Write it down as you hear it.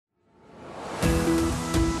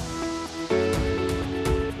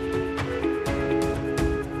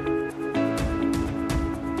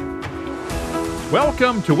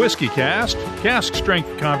Welcome to Whiskey Cast, cask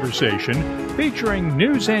strength conversation featuring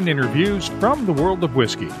news and interviews from the world of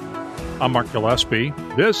whiskey. I'm Mark Gillespie.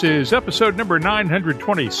 This is episode number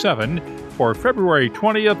 927 for February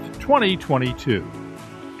 20th, 2022.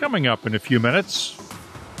 Coming up in a few minutes.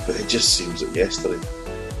 But it just seems like yesterday.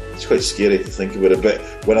 It's quite scary to think about it, but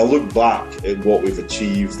when I look back at what we've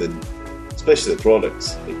achieved, and especially the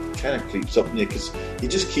products, it kind of creeps up in you because you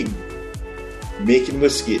just keep making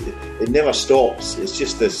whiskey. It never stops. It's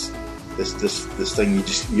just this thing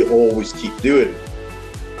you always keep doing.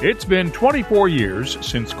 It's been 24 years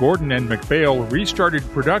since Gordon and MacPhail restarted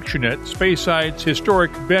production at Speyside's historic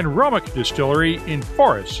Benromach Distillery in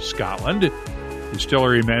Forres, Scotland.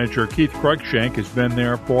 Distillery manager Keith Cruickshank has been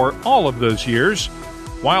there for all of those years,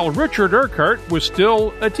 while Richard Urquhart was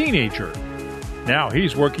still a teenager. Now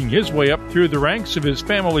he's working his way up through the ranks of his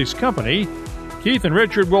family's company. Keith and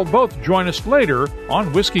Richard will both join us later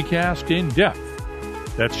on Whiskey Cast in Depth.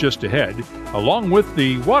 That's just ahead, along with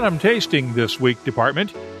the What I'm Tasting This Week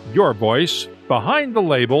department, your voice, behind the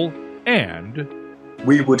label, and...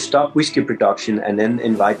 We would stop whiskey production and then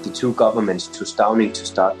invite the two governments to Stowning to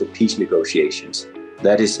start the peace negotiations.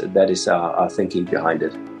 That is our thinking behind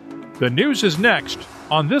it. The news is next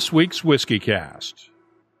on this week's Whiskey Cast.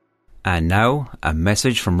 And now, a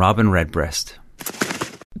message from Robin Redbreast.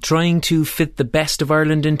 Trying to fit the best of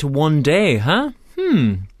Ireland into one day, huh?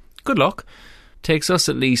 Good luck. Takes us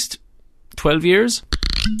at least 12 years.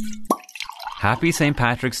 Happy St.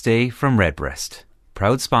 Patrick's Day from Redbreast,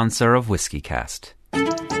 proud sponsor of Whiskey Cast.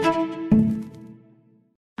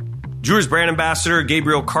 Dewar's brand ambassador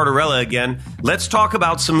Gabriel Cardarella again. Let's talk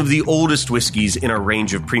about some of the oldest whiskies in our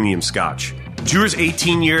range of premium scotch. Dewar's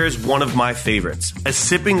 18 year is one of my favorites. A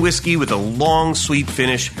sipping whiskey with a long, sweet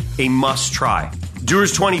finish, a must-try.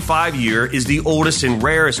 Dewar's 25 year is the oldest and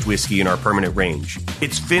rarest whiskey in our permanent range.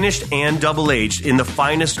 It's finished and double-aged in the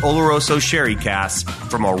finest Oloroso sherry casks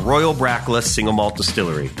from our Royal Brackless single malt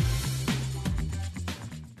distillery.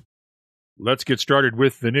 Let's get started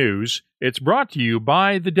with the news. It's brought to you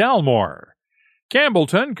by the Dalmore.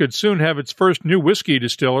 Campbeltown could soon have its first new whiskey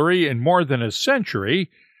distillery in more than a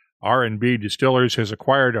century. R&B Distillers has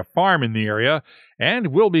acquired a farm in the area and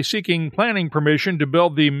will be seeking planning permission to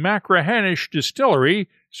build the Machrihanish Distillery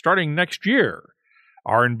starting next year.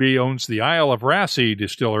 R&B owns the Isle of Rassay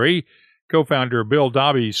Distillery. Co-founder Bill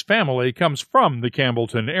Dobby's family comes from the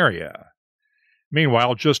Campbeltown area.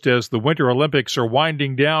 Meanwhile, just as the Winter Olympics are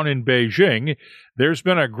winding down in Beijing, there's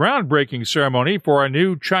been a groundbreaking ceremony for a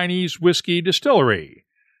new Chinese whiskey distillery.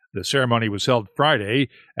 The ceremony was held Friday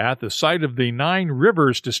at the site of the Nine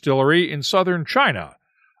Rivers Distillery in southern China.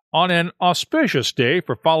 On an auspicious day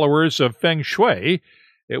for followers of Feng Shui,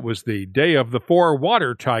 it was the Day of the Four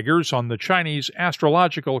Water Tigers on the Chinese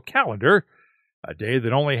astrological calendar, a day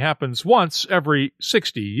that only happens once every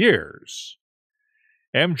 60 years.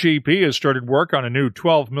 MGP has started work on a new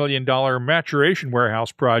 $12 million maturation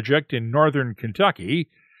warehouse project in northern Kentucky.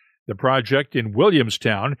 The project in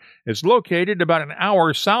Williamstown is located about an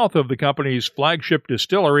hour south of the company's flagship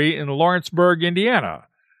distillery in Lawrenceburg, Indiana.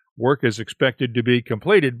 Work is expected to be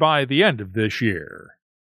completed by the end of this year.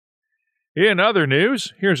 In other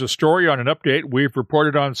news, here's a story on an update we've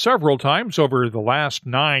reported on several times over the last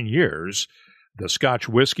 9 years. The Scotch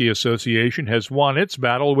Whisky Association has won its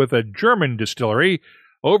battle with a German distillery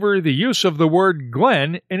over the use of the word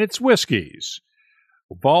Glen in its whiskies.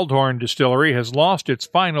 Waldhorn Distillery has lost its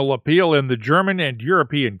final appeal in the German and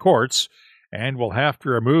European courts and will have to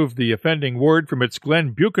remove the offending word from its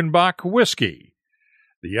Glenbuchenbach whiskey.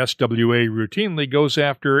 The SWA routinely goes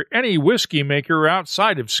after any whiskey maker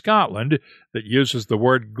outside of Scotland that uses the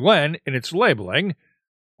word Glen in its labeling,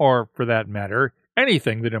 or, for that matter,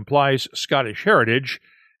 anything that implies Scottish heritage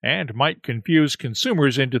and might confuse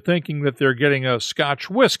consumers into thinking that they're getting a Scotch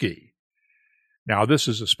whiskey. Now, this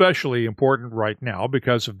is especially important right now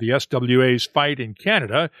because of the SWA's fight in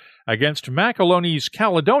Canada against McAloney's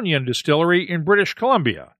Caledonian Distillery in British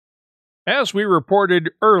Columbia. As we reported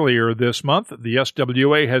earlier this month, the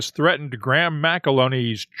SWA has threatened Graham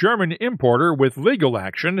McAloney's German importer with legal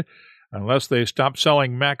action unless they stop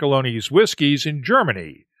selling McAloney's whiskies in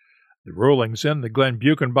Germany. The rulings in the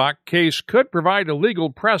Glenbuchenbach case could provide a legal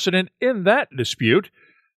precedent in that dispute,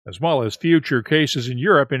 as well as future cases in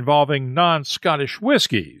Europe involving non-Scottish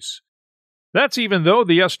whiskies. That's even though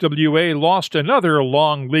the SWA lost another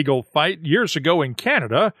long legal fight years ago in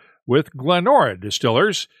Canada with Glenora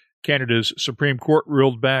Distillers. Canada's Supreme Court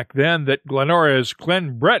ruled back then that Glenora's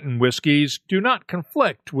Glenbreton whiskies do not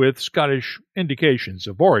conflict with Scottish indications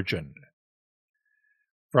of origin.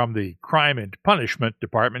 From the Crime and Punishment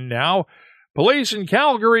Department now, Police in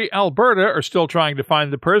Calgary, Alberta are still trying to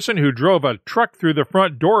find the person who drove a truck through the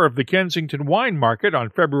front door of the Kensington Wine Market on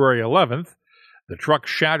February 11th. The truck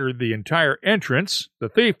shattered the entire entrance. The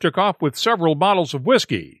thief took off with several bottles of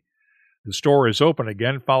whiskey. The store is open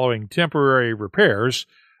again following temporary repairs,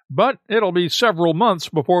 but it'll be several months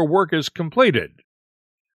before work is completed.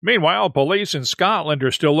 Meanwhile, police in Scotland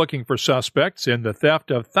are still looking for suspects in the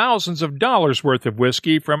theft of thousands of dollars worth of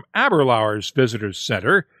whiskey from Aberlour's Visitors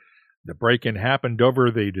Center. The break-in happened over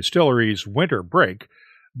the distillery's winter break,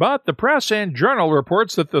 but the Press and Journal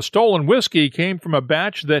reports that the stolen whiskey came from a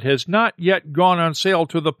batch that has not yet gone on sale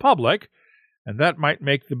to the public, and that might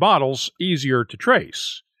make the bottles easier to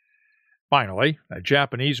trace. Finally, a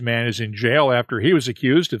Japanese man is in jail after he was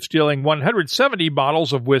accused of stealing 170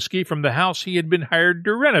 bottles of whiskey from the house he had been hired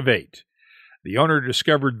to renovate. The owner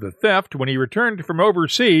discovered the theft when he returned from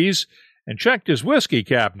overseas and checked his whiskey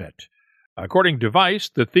cabinet. According to Vice,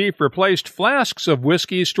 the thief replaced flasks of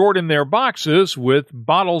whiskey stored in their boxes with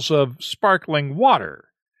bottles of sparkling water.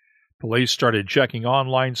 Police started checking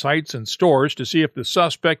online sites and stores to see if the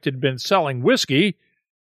suspect had been selling whiskey,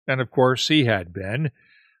 and of course he had been.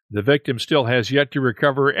 The victim still has yet to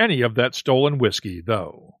recover any of that stolen whiskey,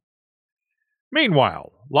 though.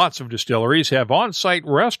 Meanwhile, lots of distilleries have on-site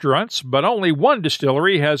restaurants, but only one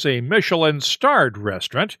distillery has a Michelin-starred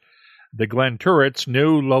restaurant. The Glenturret's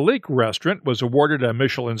new Lalique restaurant was awarded a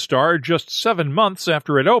Michelin star just 7 months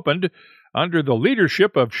after it opened, under the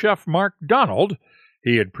leadership of Chef Mark Donald.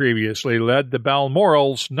 He had previously led the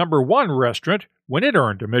Balmoral's #1 restaurant when it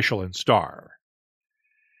earned a Michelin star.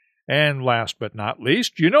 And last but not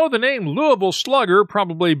least, you know the name Louisville Slugger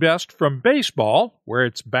probably best from baseball, where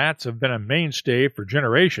its bats have been a mainstay for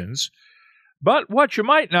generations. But what you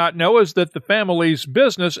might not know is that the family's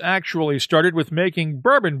business actually started with making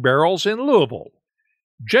bourbon barrels in Louisville.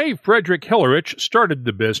 J. Frederick Hillerich started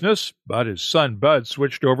the business, but his son Bud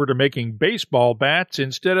switched over to making baseball bats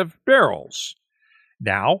instead of barrels.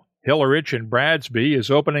 Now, Hillerich in Bradsby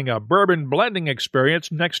is opening a bourbon blending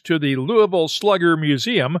experience next to the Louisville Slugger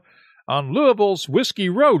Museum on Louisville's Whiskey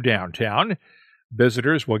Row downtown.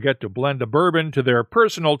 Visitors will get to blend a bourbon to their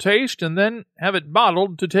personal taste and then have it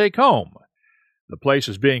bottled to take home. The place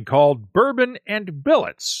is being called Bourbon and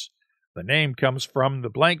Billets. The name comes from the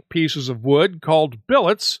blank pieces of wood called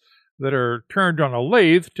billets that are turned on a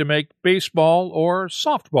lathe to make baseball or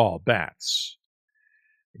softball bats.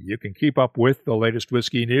 You can keep up with the latest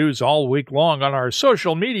whiskey news all week long on our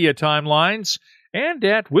social media timelines and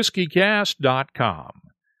at whiskycast.com.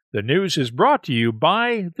 The news is brought to you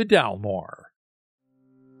by the Dalmore.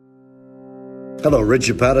 Hello,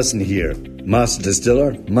 Richard Patterson here, Master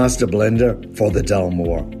Distiller, Master Blender for the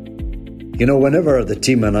Dalmore. You know, whenever the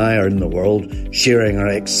team and I are in the world sharing our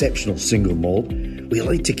exceptional single malt, we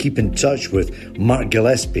like to keep in touch with Mark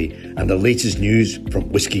Gillespie and the latest news from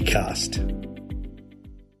WhiskyCast.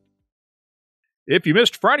 If you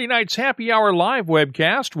missed Friday night's Happy Hour live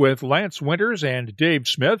webcast with Lance Winters and Dave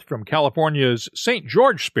Smith from California's St.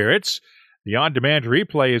 George Spirits, the on-demand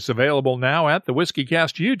replay is available now at the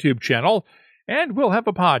WhiskyCast YouTube channel, and we'll have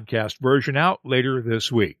a podcast version out later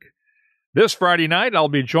this week. This Friday night, I'll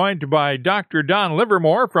be joined by Dr. Don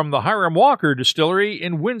Livermore from the Hiram Walker Distillery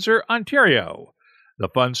in Windsor, Ontario. The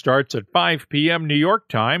fun starts at 5 p.m. New York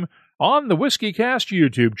time on the WhiskyCast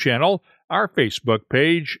YouTube channel, our Facebook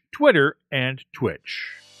page, Twitter, and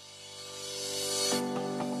Twitch.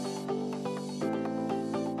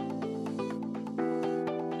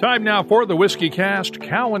 Time now for the WhiskyCast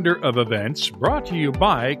calendar of events, brought to you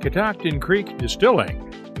by Catoctin Creek Distilling.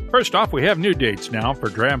 First off, we have new dates now for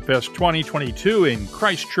Dramfest 2022 in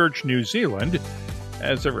Christchurch, New Zealand.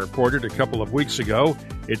 As I reported a couple of weeks ago,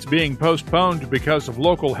 it's being postponed because of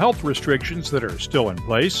local health restrictions that are still in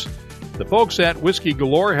place. The folks at Whiskey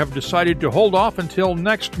Galore have decided to hold off until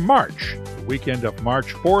next March, the weekend of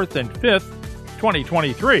March 4th and 5th,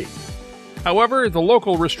 2023. However, the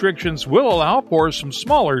local restrictions will allow for some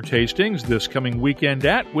smaller tastings this coming weekend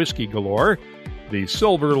at Whiskey Galore. The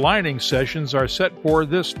Silver Lining sessions are set for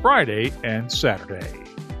this Friday and Saturday.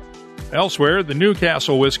 Elsewhere, the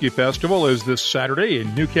Newcastle Whiskey Festival is this Saturday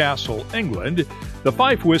in Newcastle, England. The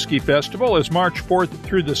Fife Whiskey Festival is March 4th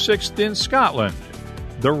through the 6th in Scotland.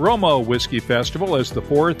 The Roma Whiskey Festival is the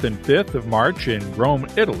 4th and 5th of March in Rome,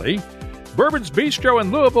 Italy. Bourbon's Bistro in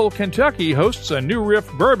Louisville, Kentucky hosts a New Riff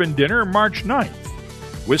Bourbon Dinner March 9th.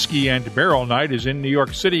 Whiskey and Barrel Night is in New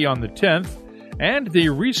York City on the 10th, and the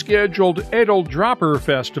rescheduled Edel Dropper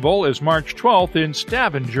Festival is March 12th in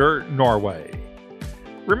Stavanger, Norway.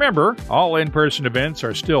 Remember, all in-person events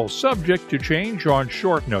are still subject to change on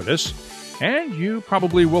short notice. And you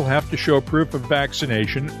probably will have to show proof of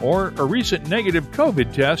vaccination or a recent negative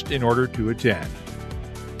COVID test in order to attend.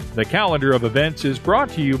 The calendar of events is brought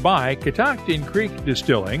to you by Catoctin Creek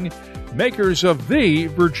Distilling, makers of the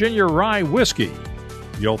Virginia Rye Whiskey.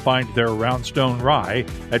 You'll find their Roundstone Rye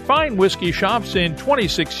at fine whiskey shops in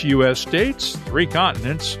 26 U.S. states, 3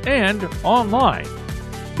 continents, and online.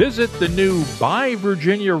 Visit the new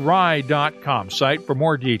buyvirginiarye.com site for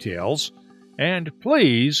more details, and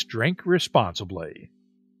please drink responsibly.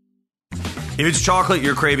 If it's chocolate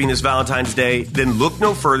you're craving this Valentine's Day, then look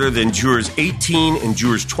no further than Dewar's 18 and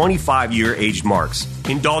Dewar's 25-year aged marks.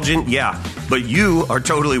 Indulgent, yeah, but you are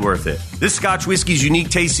totally worth it. This Scotch whiskey's unique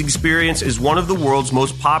tasting experience is one of the world's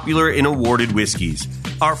most popular and awarded whiskeys.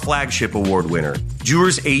 Our flagship award winner,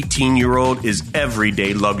 Dewar's 18-year-old, is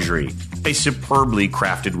everyday luxury. A superbly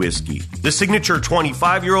crafted whiskey. The signature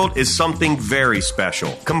 25-year-old is something very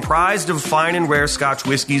special. Comprised of fine and rare Scotch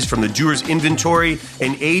whiskies from the Dewar's inventory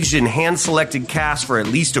and aged in hand-selected casks for at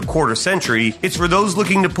least a quarter century, it's for those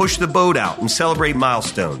looking to push the boat out and celebrate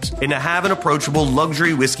milestones, and to have an approachable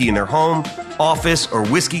luxury whiskey in their home, office, or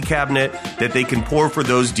whiskey cabinet that they can pour for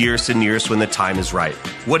those dearest and nearest when the time is right.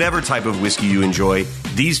 Whatever type of whiskey you enjoy,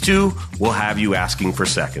 these two will have you asking for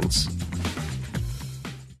seconds.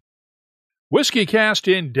 Whiskey Cast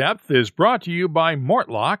in Depth is brought to you by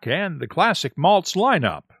Mortlock and the Classic Malts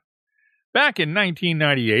lineup. Back in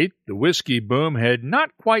 1998, the whiskey boom had not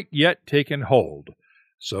quite yet taken hold,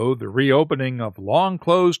 so the reopening of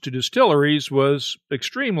long-closed distilleries was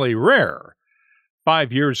extremely rare.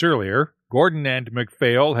 5 years earlier, Gordon and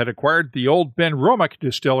MacPhail had acquired the old Benromach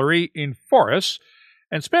Distillery in Forres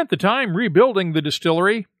and spent the time rebuilding the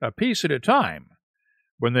distillery a piece at a time.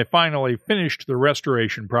 When they finally finished the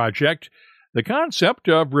restoration project, the concept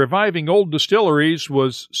of reviving old distilleries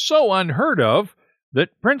was so unheard of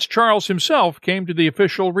that Prince Charles himself came to the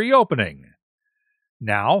official reopening.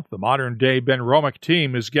 Now, the modern-day Benromach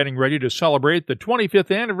team is getting ready to celebrate the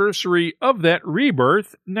 25th anniversary of that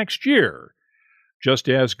rebirth next year, just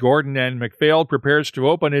as Gordon and MacPhail prepares to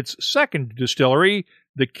open its second distillery,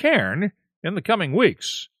 the Cairn, in the coming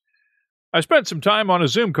weeks. I spent some time on a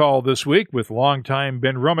Zoom call this week with longtime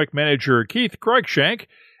Benromach manager Keith Cruickshank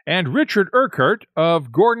and Richard Urquhart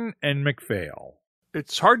of Gordon and MacPhail.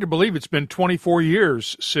 It's hard to believe it's been 24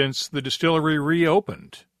 years since the distillery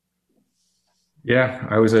reopened. Yeah,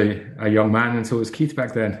 I was a young man, and so was Keith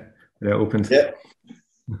back then when it opened. Yeah.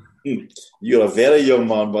 You're a very young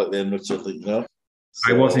man back then, Richard, you know?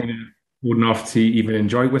 So, I wasn't old enough to even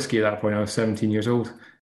enjoy whiskey at that point. I was 17 years old.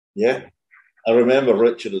 Yeah. I remember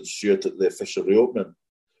Richard and Stuart at the official reopening.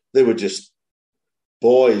 They were just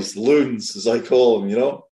boys, loons, as I call them, you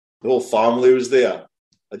know? The whole family was there.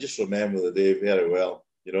 I just remember the day very well,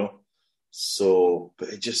 you know? So, but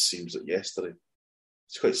it just seems like yesterday.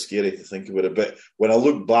 It's quite scary to think about it. But when I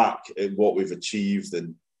look back at what we've achieved,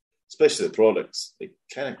 and especially the products, it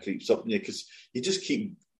kind of creeps up in you because you just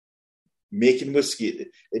keep making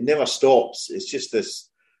whiskey. It never stops. It's just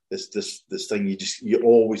this thing you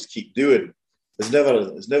always keep doing. There's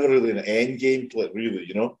never really an end game to it, really,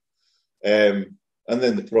 you know? And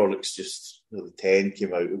then the products just, you know, the 10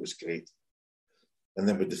 came out, it was great. And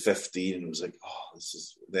then with the 15, it was like, oh, this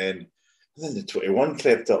is, then the 21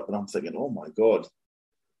 crept up, and I'm thinking, oh my God,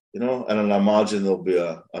 you know? And I imagine there'll be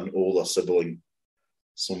an older sibling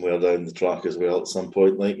somewhere down the track as well at some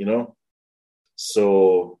point, like, you know?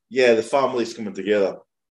 So, yeah, the family's coming together,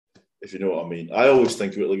 if you know what I mean. I always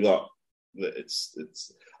think of it like that. It's.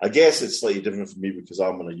 I guess it's slightly different for me because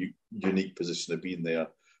I'm in a unique position of being there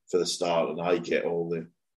for the start, and I get all the.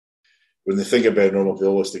 When they think about Benromach, they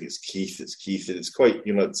always think it's Keith, and it's quite,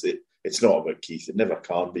 you know, it's not about Keith. It never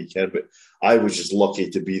can be, Ken. But I was just lucky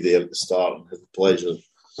to be there at the start and have the pleasure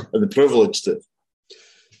and the privilege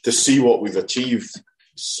to see what we've achieved.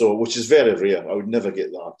 So, which is very rare. I would never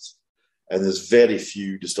get that. And there's very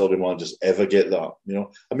few distillery managers ever get that, you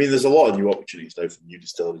know. I mean, there's a lot of new opportunities now for new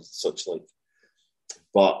distilleries and such like.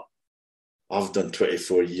 But I've done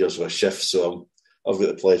 24 years with a shift, so I've got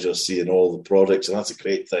the pleasure of seeing all the products, and that's a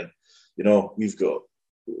great thing. You know, we've got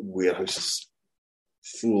warehouses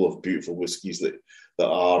full of beautiful whiskies that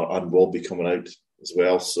are and will be coming out as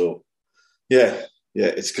well. So, yeah,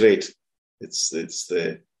 it's great.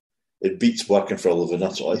 It beats working for a living,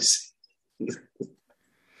 that's what I say.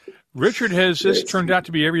 Richard, has this turned out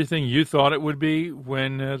to be everything you thought it would be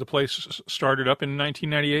when the place started up in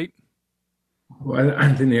 1998? Well,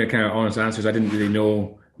 I think the kind of honest answer is I didn't really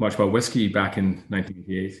know much about whiskey back in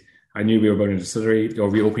 1988. I knew we were building a distillery or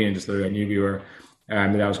reopening a distillery. I knew we were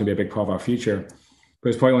that was going to be a big part of our future. But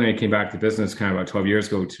it's probably when I came back to business kind of about 12 years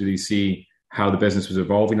ago to really see how the business was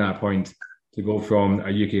evolving at that point. to go from a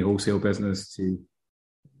UK wholesale business to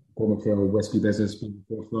Gordon MacPhail whiskey business being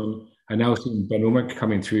the fourth one, and now seeing Benromach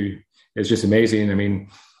coming through is just amazing. I mean,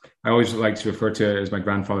 I always like to refer to it as my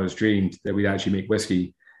grandfather's dream that we'd actually make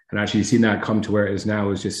whiskey, and actually seeing that come to where it is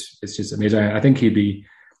now is just amazing. I think he'd be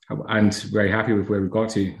and very happy with where we've got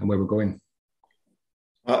to and where we're going.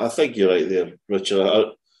 I think you're right there, Richard.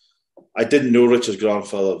 I didn't know Richard's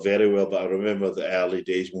grandfather very well, but I remember the early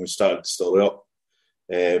days when we started to still up,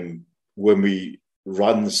 when we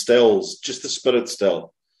ran the stills, just the spirit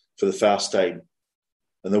still, for the first time.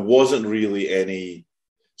 And there wasn't really any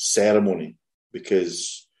ceremony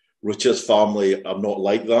because Richard's family are not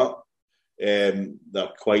like that. They're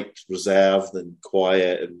quite reserved and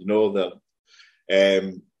quiet, and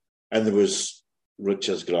and there was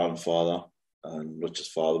Richard's grandfather, and Richard's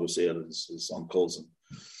father was there, and his uncles. And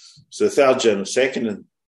so the second and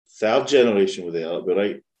third generation were there, that'll be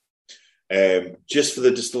right. Just for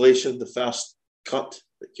the distillation, the first cut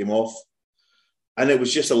that came off. And it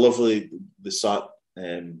was just a lovely, they sat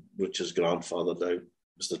Richard's grandfather down,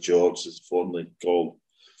 Mr. George, as formerly called,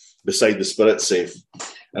 beside the spirit safe.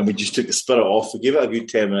 And we just took the spirit off. We gave it a good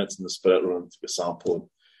 10 minutes in the spirit run, took a sample,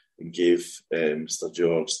 and gave Mr.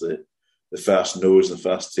 George the first nose and the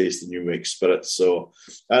first taste of new make spirit. So,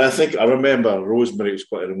 and I remember Rosemary was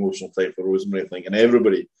quite an emotional time for Rosemary, I think, and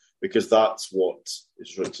everybody, because that's what,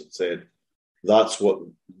 as Richard said, that's what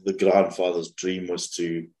the grandfather's dream was,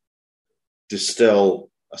 to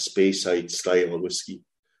distill a Speyside style of whiskey.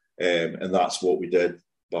 And that's what we did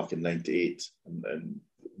back in 98. And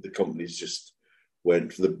the companies just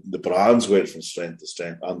went, the brands went from strength to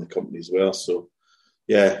strength, and the company as well. So,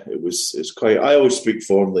 yeah, it's quite, I always speak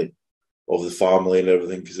fondly of the family and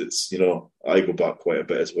everything, because it's, I go back quite a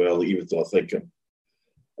bit as well, even though I think I'm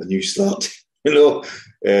a new start,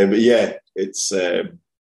 But yeah, it's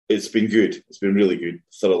been good. It's been really good.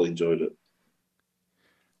 Thoroughly enjoyed it.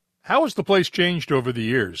 How has the place changed over the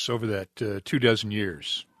years, over that 24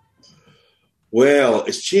 years? Well,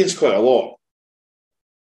 it's changed quite a lot.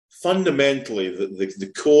 Fundamentally,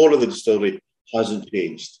 the core of the distillery hasn't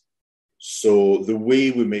changed. So the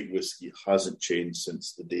way we make whiskey hasn't changed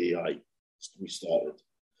since the day we started.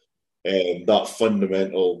 That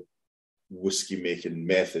fundamental whiskey making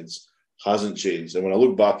methods hasn't changed. And when I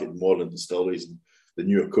look back at modern distilleries and the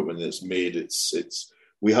new equipment that's made,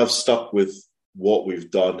 we have stuck with what we've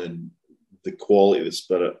done, and the quality of the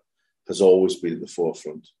spirit has always been at the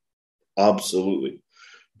forefront. Absolutely.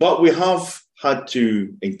 But we have had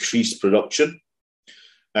to increase production,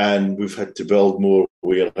 and we've had to build more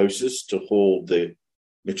warehouses to hold the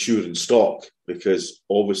maturing stock, because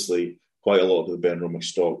obviously quite a lot of the Benromach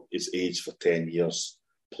stock is aged for 10 years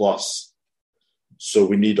plus. So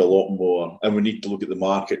we need a lot more, and we need to look at the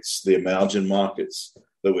markets, the emerging markets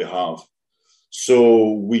that we have.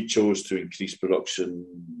 So we chose to increase production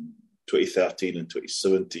 2013 and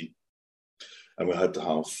 2017, and we had to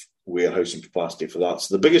have warehousing capacity for that.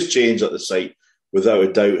 So the biggest change at the site, without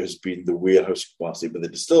a doubt, has been the warehouse capacity. But the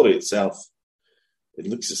distillery itself, it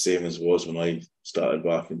looks the same as it was when I started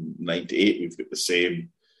back in 98. We've got the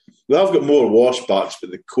same. We have got more washbacks,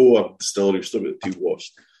 but the core distillery, we've still got two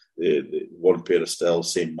washed, the one pair of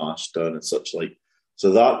stills, same mash down and such like.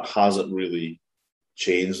 So that hasn't really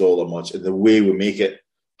changed all that much, and the way we make it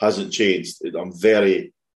hasn't changed. I'm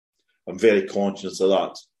very conscious of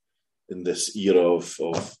that in this era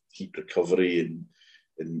of heat recovery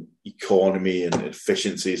and economy and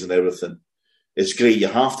efficiencies and everything. It's great. You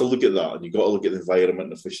have to look at that, and you've got to look at the environment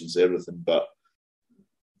and efficiency, everything. But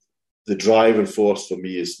the driving force for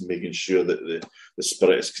me is making sure that the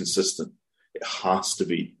spirit is consistent. It has to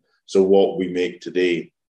be. So what we make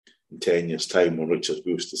today, in 10 years' time, when Richard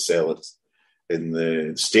goes to sell it in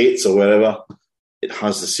the States or wherever, it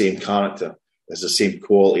has the same character, has the same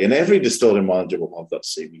quality. And every distillery manager will have that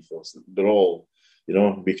same ethos. They're all,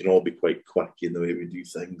 we can all be quite quirky in the way we do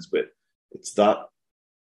things, but it's that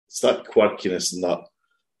quirkiness and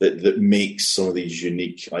that makes some of these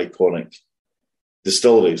unique, iconic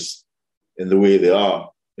distilleries in the way they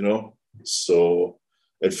are, So,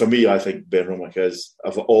 and for me, I think Benromach is.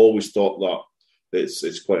 I've always thought that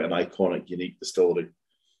it's quite an iconic, unique distillery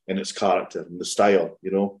in its character and the style,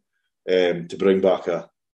 to bring back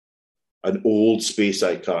an old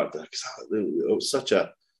Speyside character. Because it was such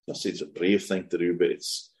a brave thing to do, but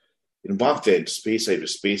it's, back then, Speyside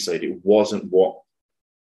was Speyside. It wasn't what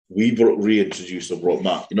we reintroduced or brought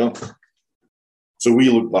back, So we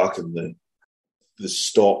look back in the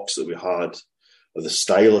stocks that we had, or the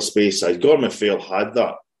style of Speyside. Gordon MacPhail had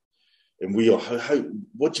that. And we are,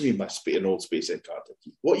 what do you mean by an old Speyside character?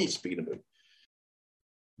 What are you speaking about?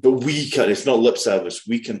 But we can, it's not lip service,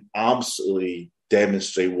 we can absolutely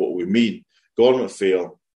demonstrate what we mean. Gordon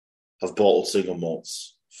MacPhail have bottled single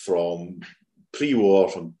malts from pre-war,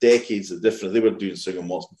 from decades of different. They were doing single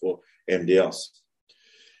malts before anybody else.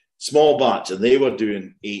 Small batch, and they were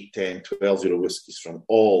doing 8, 10, 12-year whiskies from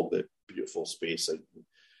all the beautiful Speyside,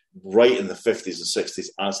 right in the 50s and 60s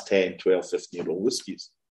as 10, 12, 15-year-old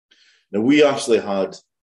whiskies. Now, we actually had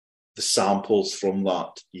the samples from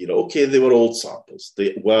that. Okay, they were old samples.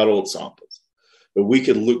 But we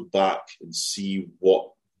could look back and see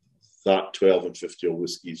what that 12 and 15-year-old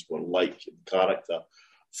whiskies were like in character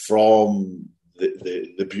from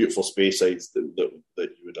the beautiful Speysides that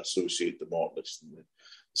you would associate the Mortlicks and the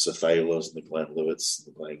Sithylers and the Glenlivets and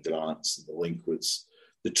the Glengrants and the Linkwoods,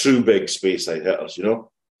 the true big Speyside hitters,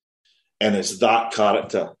 And it's that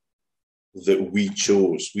character that we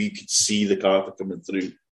chose. We could see the character coming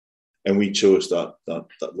through, and we chose that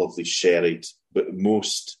lovely sherried. But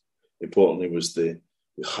most importantly was we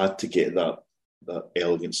had to get that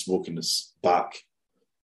elegant smokiness back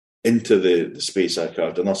into the Speyside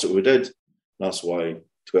character, and that's what we did. That's why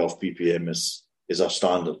 12 ppm is our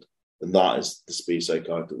standard, and that is the Speyside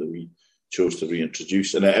character that we chose to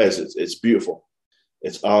reintroduce. And it's beautiful.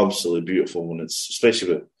 It's absolutely beautiful when it's,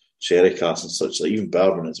 especially with sherry casks and such, like even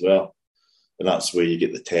bourbon as well. And that's where you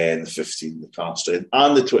get the 10, the 15, the cask strength,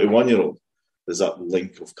 and the 21-year-old. There's that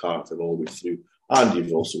link of character all the way through. And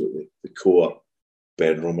you've also got the core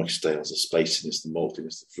Benromach styles, the spiciness, the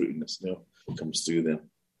maltiness, the fruitiness, comes through there.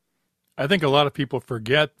 I think a lot of people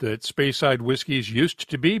forget that Speyside whiskies used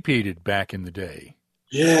to be peated back in the day.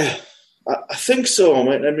 Yeah, I think so. I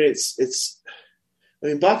mean,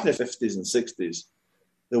 back in the 50s and 60s,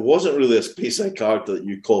 there wasn't really a Speyside character that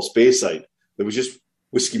you call Speyside. There was just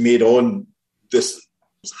whiskey made on this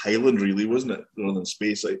Highland, really, wasn't it, rather than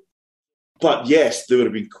Speyside. But yes, they would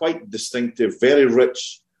have been quite distinctive, very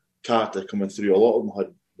rich character coming through. A lot of them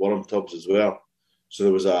had worm tubs as well. So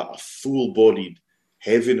there was a full-bodied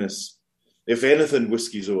heaviness. If anything,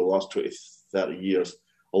 whiskies over the last 20, 30 years,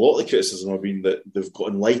 a lot of the criticism have been that they've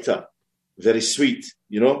gotten lighter, very sweet,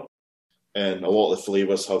 and a lot of the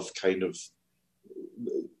flavours have kind of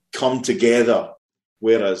come together.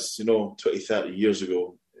 Whereas, 20, 30 years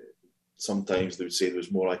ago, sometimes they would say there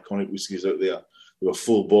was more iconic whiskies out there. They were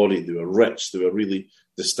full-bodied, they were rich, they were really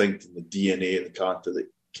distinct in the DNA and the character that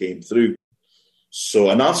came through. So,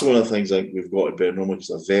 and that's one of the things I think we've got at Benromach, is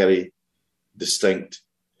a very distinct.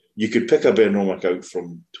 You could pick a Benromach out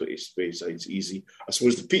from 20 Speysides easy. I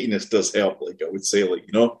suppose the peatiness does help, I would say,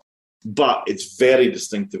 but it's very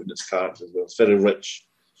distinctive in its character as well. It's very rich,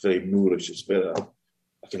 it's very Moorish, it's very a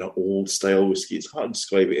kind of old style whiskey. It's hard to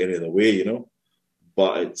describe it any other way,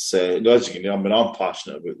 But it's, as you can know, I'm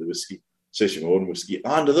passionate about the whiskey, especially my own whiskey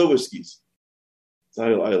and other whiskies. I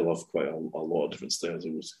love quite a lot of different styles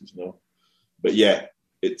of whiskies, But yeah,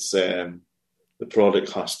 it's the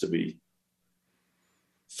product has to be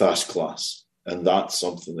first class, and that's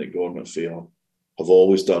something that Gordon MacPhail have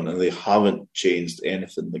always done, and they haven't changed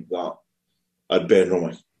anything like that at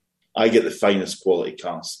Benromach. I get the finest quality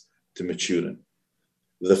cask to mature in,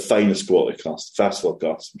 the finest quality cask, festival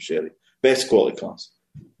cask from sherry, best quality cask.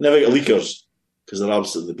 Never get leakers because they're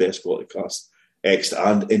absolutely the best quality cask, extra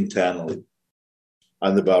and internally,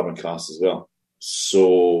 and the bourbon cask as well.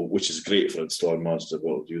 So, which is great for installing managers to be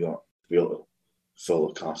able to do that, to be able to fill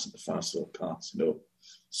the cask into festival cask,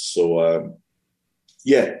 So,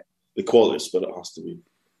 the quality of spirit has to be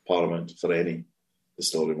paramount for any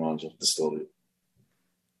distillery manager.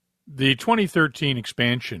 The 2013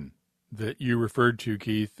 expansion that you referred to,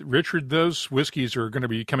 Keith, Richard, those whiskies are going to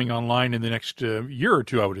be coming online in the next year or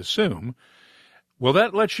two, I would assume. Will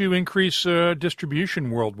that let you increase distribution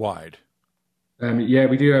worldwide?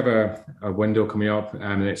 We do have a window coming up in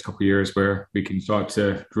the next couple of years where we can start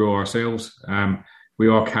to grow our sales. We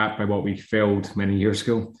are capped by what we filled many years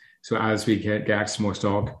ago. So as we get access to more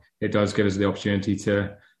stock, it does give us the opportunity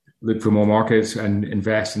to look for more markets and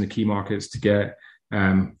invest in the key markets to get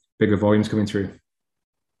bigger volumes coming through.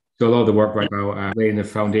 So a lot of the work right now, laying the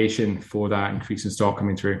foundation for that increase in stock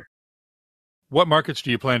coming through. What markets do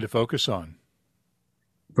you plan to focus on?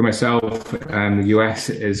 For myself, the US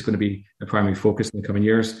is going to be a primary focus in the coming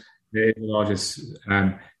years. It is the largest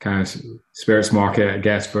kind of spirits market, I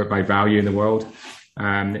guess, by value in the world.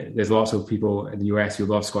 There's lots of people in the US who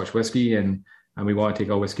love Scotch whiskey, and we want to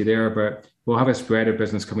take our whiskey there. But we'll have a spread of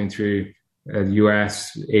business coming through the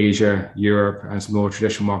US, Asia, Europe, and some more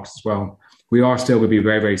traditional markets as well. We are still going to be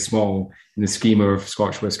very, very small in the scheme of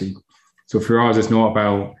Scotch whiskey. So for us, it's not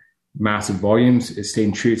about massive volumes. It's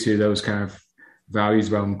staying true to those kind of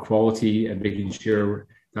values around quality and making sure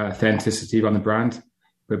that authenticity on the brand,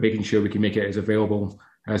 but making sure we can make it as available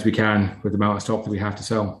as we can with the amount of stock that we have to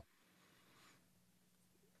sell.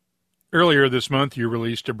 Earlier this month, you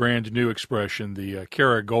released a brand new expression, the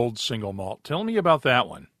Cara Gold Single Malt. Tell me about that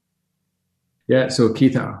one. Yeah, so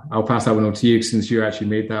Keith, I'll pass that one on to you since you actually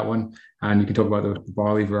made that one, and you can talk about the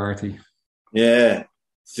barley variety. Yeah,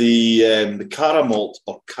 the Cara Malt,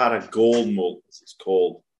 or Cara Gold Malt, as it's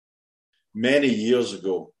called, many years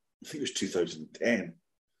ago, I think it was 2010,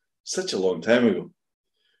 such a long time ago,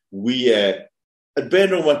 we, at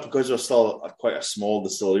Benromach, because we're still quite a small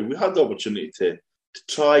distillery, we had the opportunity to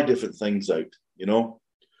try different things out, you know,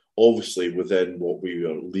 obviously within what we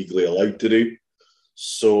were legally allowed to do.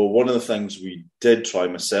 So one of the things we did try,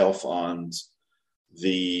 myself and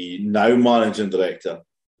the now managing director,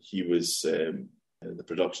 he was the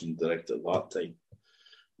production director at that time,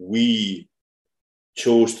 we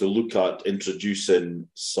chose to look at introducing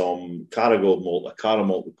some Cara Gold malt, a Cara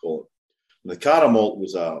malt we call it. And the Cara malt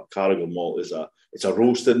it's a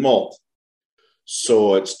roasted malt.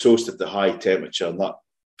 So it's toasted to high temperature, and that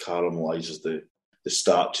caramelizes the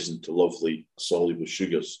starches into lovely soluble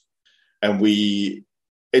sugars. And we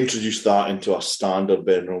introduced that into our standard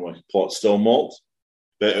Benromach pot still malt,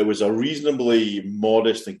 but it was a reasonably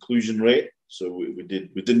modest inclusion rate. So we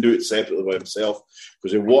didn't do it separately by himself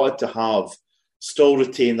because we wanted to still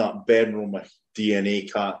retain that Benromach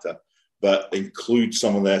DNA character, but include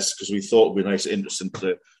some of this because we thought it'd be nice and interesting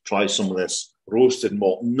to try some of this roasted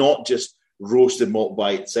malt, not just roasted malt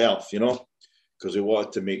by itself, you know, because we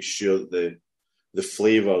wanted to make sure that the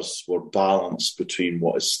flavours were balanced between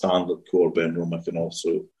what is standard core Benromach and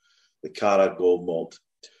also the Cara Gold malt.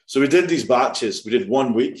 So we did these batches. We did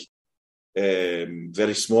 1 week,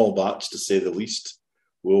 very small batch to say the least.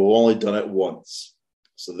 We've only done it once.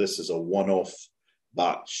 So this is a one-off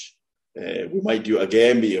batch. We might do it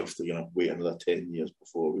again, but you have to wait another 10 years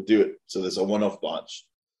before we do it. So there's a one-off batch.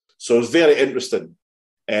 So it's very interesting.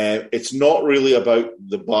 It's not really about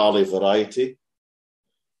the barley variety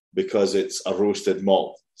because it's a roasted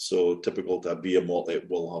malt. So typical to a beer malt, it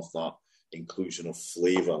will have that inclusion of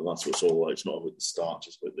flavour. That's what it's all about. It's not about the starch,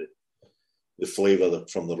 it's about the flavour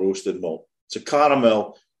from the roasted malt. So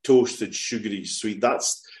caramel, toasted, sugary, sweet.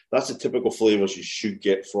 That's the typical flavours you should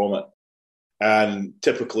get from it. And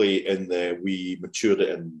typically we matured it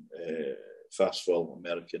in fast fill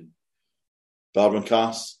American bourbon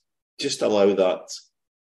casks. Just allow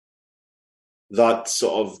that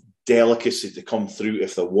sort of delicacy to come through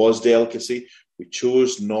if there was delicacy. We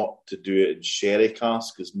chose not to do it in sherry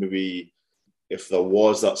casks because maybe if there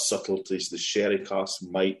was that subtleties, the sherry cask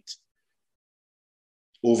might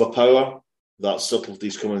overpower that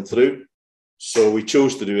subtleties coming through. So we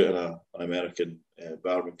chose to do it in an American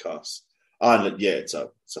bourbon cask. And yeah, it's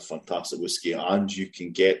a fantastic whiskey, and you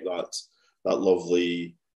can get that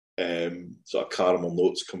lovely sort of caramel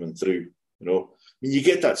notes coming through. You know, I mean, you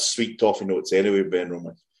get that sweet toffee notes anyway,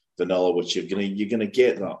 Benromach vanilla, which you're gonna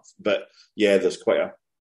get that. But yeah, there's quite a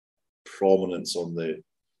prominence on the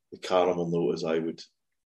caramel note, as I would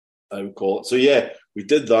call it. So yeah, we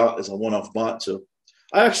did that as a one-off batch. So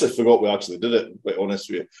I actually forgot we actually did it. To be quite honest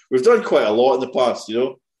with you, we've done quite a lot in the past, you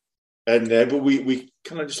know. And but we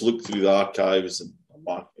kind of just looked through the archives, and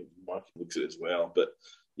Mark looks at it as well. But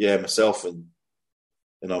yeah, myself and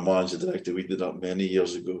our manager director, we did that many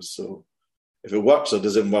years ago. So if it works or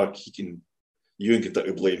doesn't work, you can take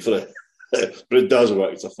the blame for it. But it does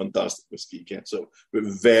work. It's a fantastic whiskey, Ken. So, but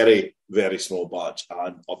very, very small batch,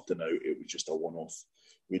 and up to now, it was just a one-off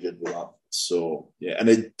we did with that. So yeah, and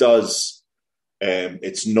it does.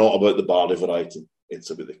 It's not about the barley variety. It's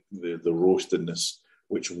about the roastedness,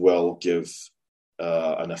 which will give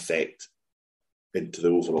an effect into the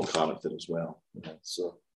overall character as well. Yeah,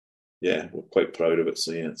 so yeah, we're quite proud of it.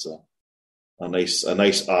 So yeah, it's a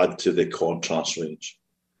nice add to the contrast range.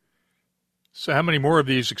 So how many more of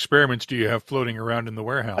these experiments do you have floating around in the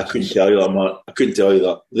warehouse? I couldn't tell you that, Matt. I couldn't tell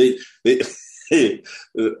you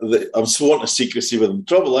that. I'm sworn to secrecy with them. The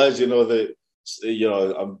trouble is,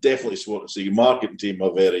 I'm definitely sworn to secrecy. Marketing team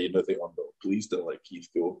are very, think, oh no, please don't let Keith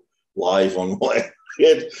go live on what.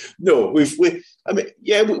 No, we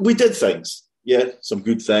did things. Yeah, some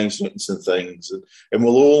good things, some things, and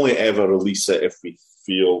we'll only ever release it if we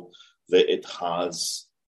feel that it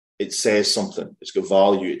says something. It's got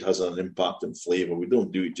value. It has an impact on flavour. We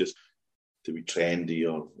don't do it just to be trendy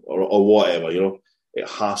or whatever. It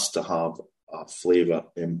has to have a flavour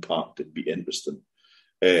impact and be interesting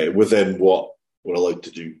within what we're allowed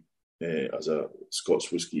to do as a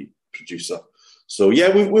Scotch whisky producer. So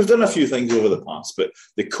yeah, we've done a few things over the past, but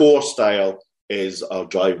the core style is our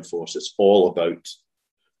driving force. It's all about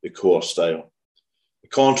the core style. The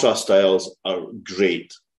contrast styles are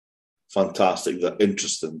great, fantastic. They're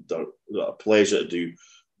interesting. They're a pleasure to do,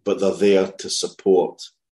 but they're there to support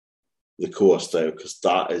the core style because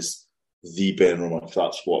that is the Benromach.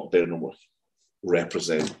 That's what Benromach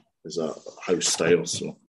represent as a house style.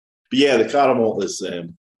 So, but yeah, the caramel is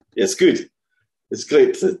it's good. It's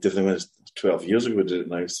great to do them 12 years ago. We did it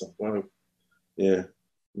now. So wow, yeah,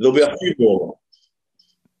 there'll be a few more.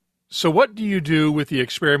 So what do you do with the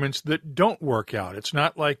experiments that don't work out? It's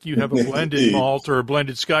not like you have a blended malt or a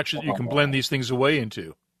blended scotch that you can blend these things away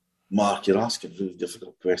into. Mark, you're asking really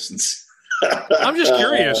difficult questions. I'm just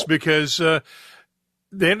curious because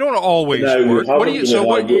they don't always work. What do you?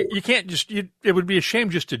 So you can't just. It would be a shame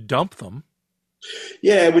just to dump them.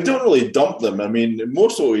 Yeah, we don't really dump them. I mean,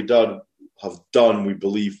 most of what we have done, we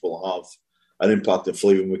believe will have an impact in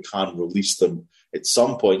flavour, and we can release them at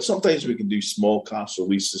some point. Sometimes we can do small cask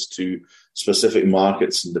releases to specific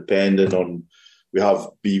markets, and depending on, we have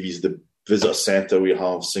BVs, the visitor centre, we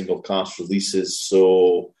have single cask releases.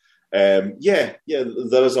 So, there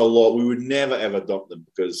is a lot. We would never ever dump them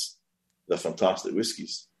because they're fantastic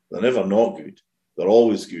whiskies. They're never not good. They're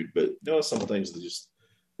always good. But sometimes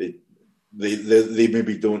they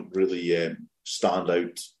maybe don't really stand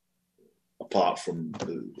out apart from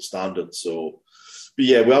the standard. So, but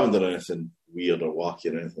yeah, we haven't done anything weird or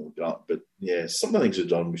wacky or anything like that. But yeah, some of the things we've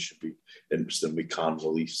done we should be interested in, we can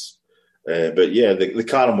release. But yeah, the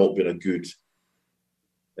caramel being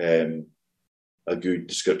a good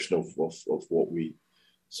description of what we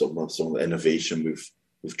some of the innovation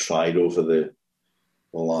we've tried over the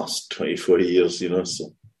last 24 years.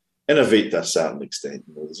 So innovate to a certain extent.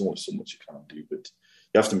 There's only so much you can do, but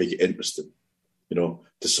you have to make it interesting.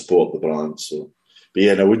 To support the brand. So, but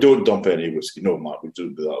yeah, no, we don't dump any whiskey. No, Mark, we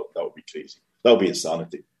don't do that. That would be crazy. That would be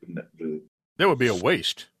insanity, wouldn't it? Really, that would be a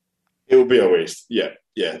waste. It would be a waste. Yeah.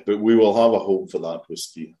 But we will have a home for that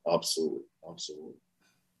whiskey. Absolutely.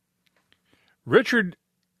 Richard,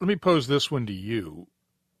 let me pose this one to you.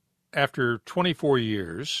 After 24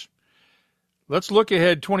 years, let's look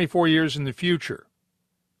ahead 24 years in the future,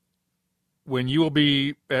 when you will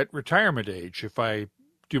be at retirement age, if I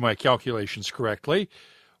do my calculations correctly.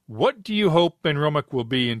 What do you hope Benromach will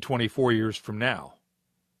be in 24 years from now?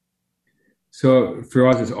 So for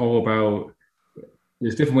us, it's all about,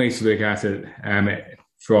 there's different ways to look at it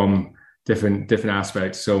from different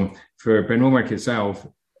aspects. So for Benromach itself,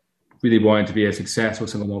 really wanting to be a successful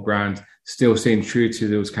single malt brand, still staying true to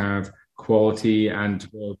those kind of quality and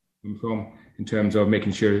where we come from in terms of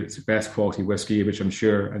making sure it's the best quality whiskey, which I'm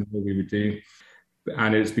sure and know we would do.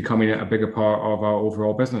 And it's becoming a bigger part of our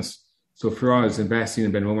overall business. So for us, investing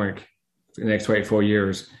in Benromach for the next 24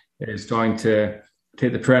 years is trying to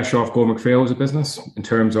take the pressure off Gordon MacPhail as a business in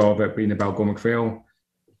terms of it being about Gordon MacPhail.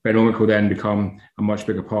 Benromach will then become a much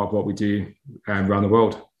bigger part of what we do around the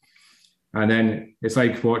world. And then it's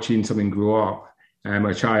like watching something grow up,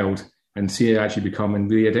 a child, and see it actually become and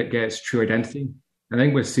really get its true identity. I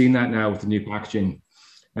think we're seeing that now with the new packaging.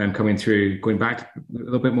 Coming through, going back to a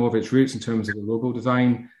little bit more of its roots in terms of the logo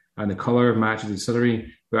design and the colour matches the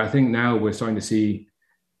distillery. But I think now we're starting to see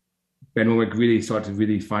Benromach really start to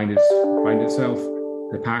really find itself,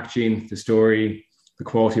 the packaging, the story, the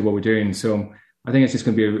quality of what we're doing. So I think it's just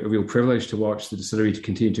going to be a real privilege to watch the distillery to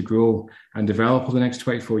continue to grow and develop over the next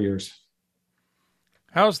 24 years.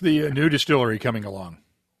 How's the new distillery coming along?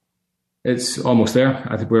 It's almost there.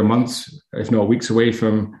 I think we're months, if not weeks, away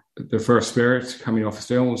from the first spirit coming off the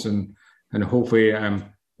stills, and hopefully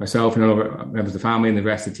myself and other members of the family and the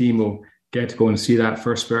rest of the team will get to go and see that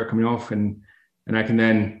first spirit coming off, and I can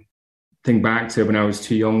then think back to when I was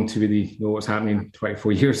too young to really know what's happening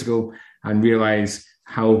 24 years ago and realise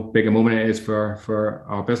how big a moment it is for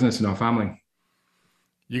our business and our family.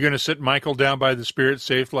 You're going to sit Michael down by the spirit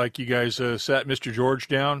safe like you guys sat Mr. George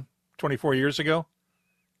down 24 years ago?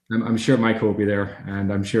 I'm sure Michael will be there,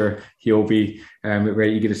 and I'm sure he'll be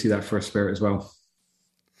very eager to see that first spirit as well.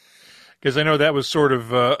 Because I know that was sort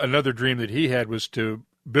of another dream that he had, was to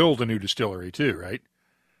build a new distillery too, right?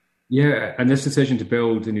 Yeah, and this decision to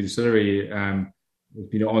build a new distillery,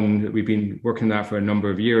 we've been working on that for a number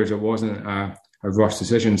of years. It wasn't a rushed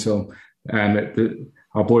decision. So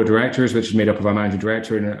our board of directors, which is made up of our managing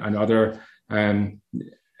director and other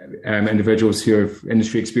individuals who have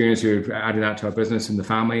industry experience, who have added that to our business and the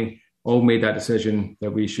family, all made that decision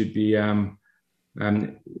that we should be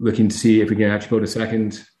looking to see if we can actually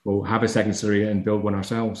have a second distillery and build one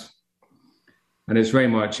ourselves. And it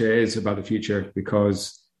is about the future,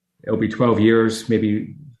 because it'll be 12 years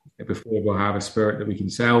maybe before we'll have a spirit that we can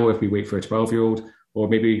sell if we wait for a 12-year-old, or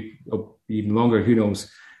maybe even longer, who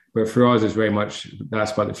knows. But for us, it's very much,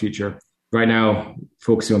 that's about the future. Right now,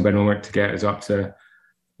 focusing on Benromach to get us up to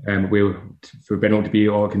for Benromach to be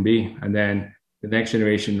all it can be. And then the next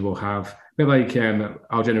generation will have, a bit like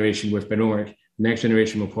our generation with Benromach, next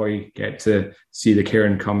generation will probably get to see the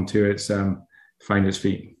Cairn come to find its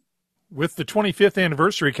feet. With the 25th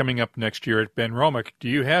anniversary coming up next year at Benromach, do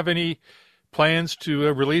you have any plans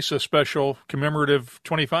to release a special commemorative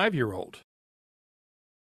 25-year-old?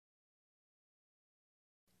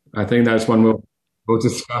 I think that's one we'll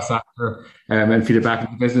discuss after and feed it back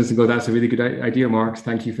into the business and go, that's a really good idea, Mark.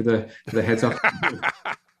 Thank you for the heads up.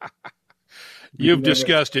 You've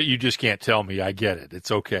discussed it. You just can't tell me. I get it.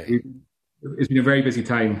 It's okay. It's been a very busy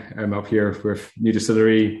time up here with new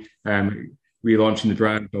distillery, relaunching the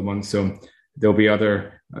brand for months. So there'll be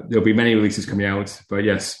many releases coming out. But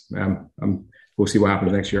yes, we'll see what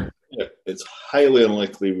happens next year. Yeah, it's highly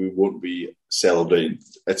unlikely we won't be celebrating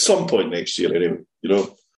at some point next year anyway,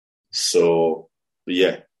 So, but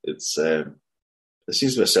yeah, it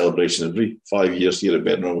seems to be a celebration every 5 years here at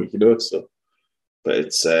Benromach, So, but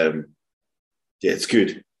it's it's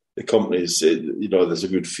good. The company's, there's a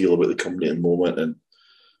good feel about the company at the moment, and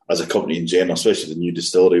as a company in general, especially the new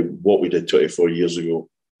distillery, what we did 24 years ago,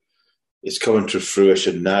 is coming to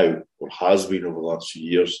fruition now, or has been over the last few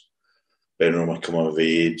years. Benromach coming of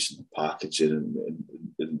age, and the packaging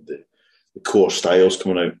and the core styles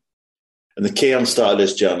coming out. And the Cairn started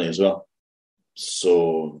this journey as well.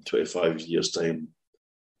 So in 25 years' time,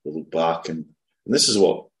 we'll look back, and this is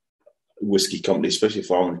what whiskey companies, especially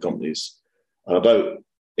farming companies, are about.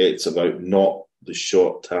 It's about not the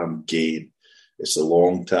short-term gain. It's the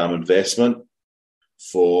long-term investment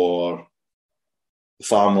for the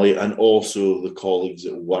family and also the colleagues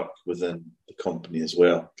that work within the company as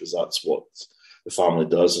well, because that's what the family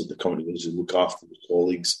does. The company does look after the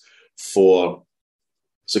colleagues for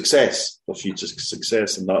success, for future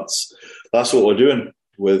success, and that's what we're doing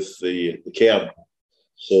with the Cairn.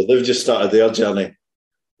 So they've just started their journey,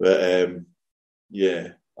 but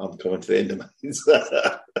I'm coming to the end of mine.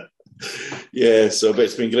 But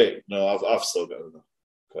it's been great. No, I've still got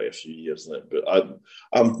quite a few years in it, but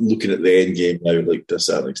I'm looking at the end game now, like to a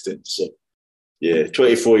certain extent. So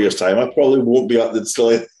 24 years time, I probably won't be at the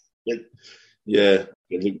distillery. I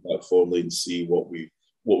can look back fondly and see what we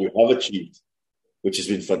have achieved, which has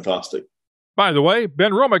been fantastic. By the way,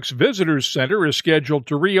 Benromach's Visitors Center is scheduled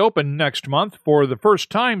to reopen next month for the first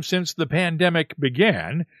time since the pandemic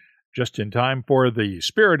began, just in time for the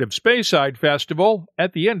Spirit of Speyside Festival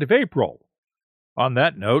at the end of April. On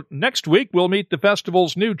that note, next week we'll meet the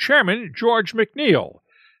festival's new chairman, George MacNeil.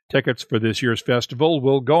 Tickets for this year's festival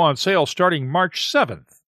will go on sale starting March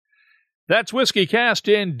 7th. That's Whiskey Cast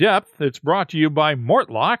in Depth. It's brought to you by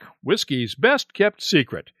Mortlach, whiskey's best-kept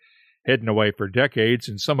secret. Hidden away for decades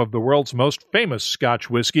in some of the world's most famous Scotch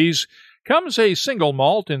whiskies comes a single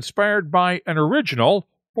malt inspired by an original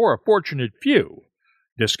for a fortunate few.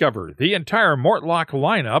 Discover the entire Mortlach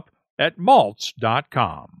lineup at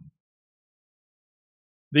malts.com.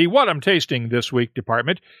 The What I'm Tasting This Week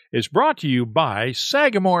department is brought to you by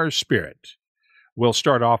Sagamore Spirit. We'll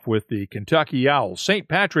start off with the Kentucky Owl St.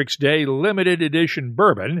 Patrick's Day Limited Edition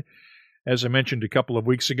Bourbon. As I mentioned a couple of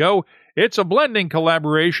weeks ago, it's a blending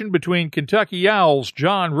collaboration between Kentucky Owl's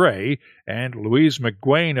John Ray and Louise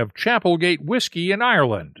McGuane of Chapelgate Whiskey in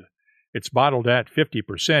Ireland. It's bottled at 50%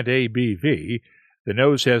 ABV. The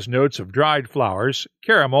nose has notes of dried flowers,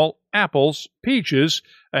 caramel, apples, peaches,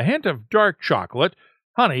 a hint of dark chocolate,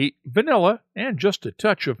 honey, vanilla, and just a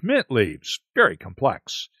touch of mint leaves. Very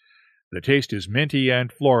complex. The taste is minty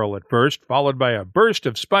and floral at first, followed by a burst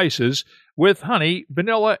of spices with honey,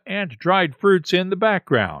 vanilla, and dried fruits in the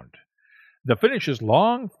background. The finish is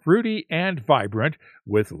long, fruity, and vibrant,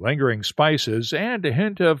 with lingering spices and a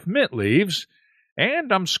hint of mint leaves.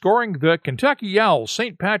 And I'm scoring the Kentucky Owl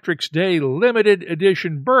St. Patrick's Day Limited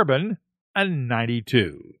Edition Bourbon a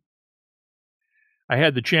 92. I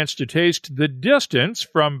had the chance to taste The Distance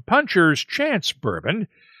from Puncher's Chance Bourbon.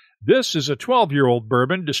 This is a 12-year-old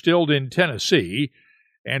bourbon distilled in Tennessee,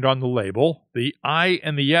 and on the label, the I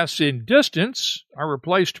and the S in distance are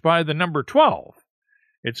replaced by the number 12.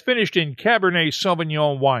 It's finished in Cabernet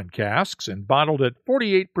Sauvignon wine casks and bottled at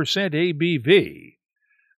 48% ABV.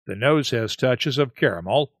 The nose has touches of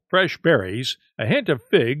caramel, fresh berries, a hint of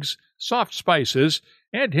figs, soft spices,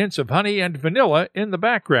 and hints of honey and vanilla in the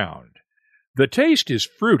background. The taste is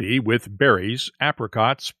fruity with berries,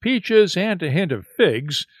 apricots, peaches, and a hint of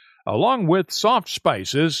figs, along with soft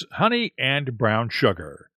spices, honey, and brown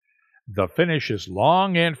sugar. The finish is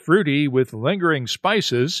long and fruity with lingering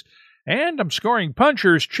spices, and I'm scoring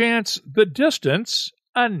Puncher's Chance The Distance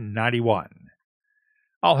a 91.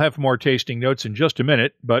 I'll have more tasting notes in just a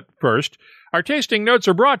minute, but first, our tasting notes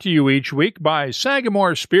are brought to you each week by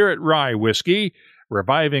Sagamore Spirit Rye Whiskey,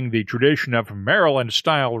 reviving the tradition of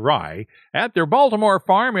Maryland-style rye at their Baltimore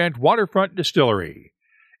farm and waterfront distillery.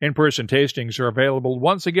 In-person tastings are available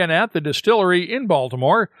once again at the distillery in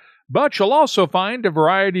Baltimore, but you'll also find a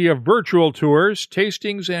variety of virtual tours,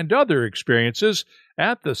 tastings, and other experiences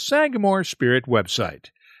at the Sagamore Spirit website.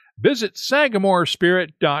 Visit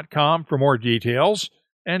sagamorespirit.com for more details,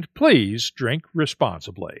 and please drink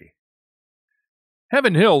responsibly.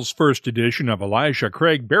 Heaven Hill's first edition of Elijah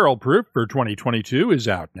Craig Barrel Proof for 2022 is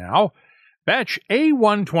out now. Batch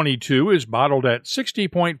A122 is bottled at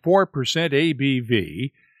 60.4%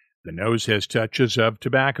 ABV. The nose has touches of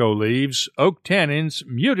tobacco leaves, oak tannins,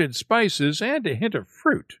 muted spices, and a hint of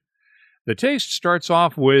fruit. The taste starts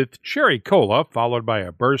off with cherry cola, followed by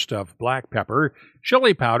a burst of black pepper,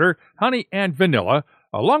 chili powder, honey, and vanilla,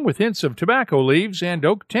 along with hints of tobacco leaves and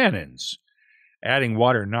oak tannins. Adding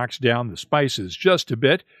water knocks down the spices just a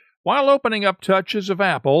bit, while opening up touches of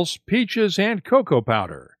apples, peaches, and cocoa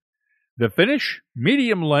powder. The finish,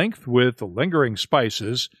 medium length with lingering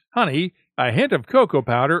spices, honey, a hint of cocoa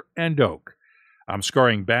powder, and oak. I'm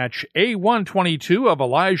scoring batch A122 of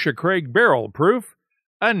Elijah Craig Barrel Proof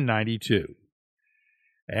a 92.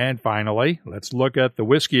 And finally, let's look at the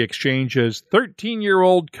Whiskey Exchange's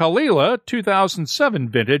 13-year-old Kalila 2007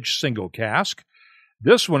 vintage single cask.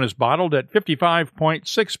 This one is bottled at 55.6%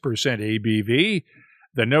 ABV.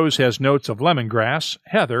 The nose has notes of lemongrass,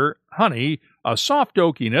 heather, honey, a soft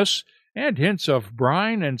oakiness, and hints of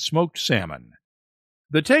brine and smoked salmon.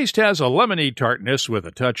 The taste has a lemony tartness with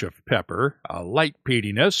a touch of pepper, a light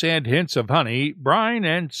peatiness, and hints of honey, brine,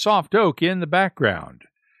 and soft oak in the background.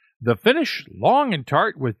 The finish, long and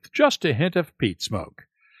tart with just a hint of peat smoke.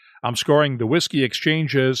 I'm scoring the Whiskey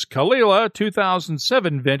Exchange's Kalila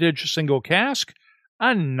 2007 vintage single cask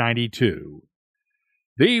a 92.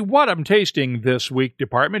 The What I'm Tasting This Week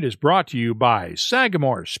department is brought to you by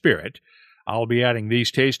Sagamore Spirit. I'll be adding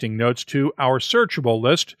these tasting notes to our searchable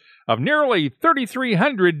list of nearly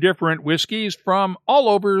 3,300 different whiskeys from all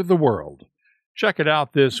over the world. Check it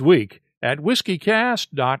out this week at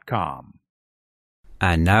whiskycast.com.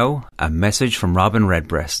 And now, a message from Robin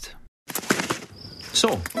Redbreast.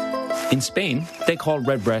 So, in Spain, they call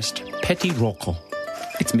Redbreast Petit Roco.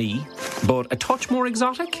 It's me, but a touch more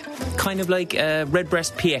exotic. Kind of like a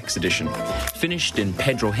Redbreast PX edition. Finished in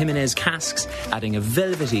Pedro Jimenez casks, adding a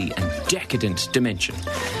velvety and decadent dimension.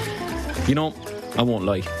 You know, I won't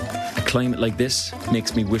lie. A climate like this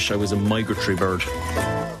makes me wish I was a migratory bird.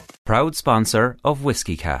 Proud sponsor of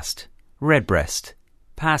WhiskyCast. Redbreast.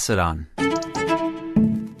 Pass it on.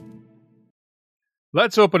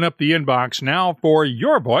 Let's open up the inbox now for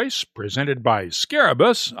Your Voice, presented by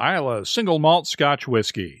Scarabus, Isla Single Malt Scotch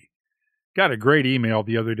Whiskey. Got a great email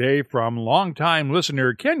the other day from longtime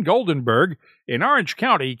listener Ken Goldenberg in Orange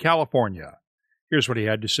County, California. Here's what he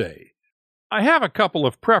had to say. I have a couple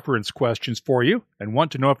of preference questions for you and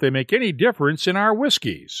want to know if they make any difference in our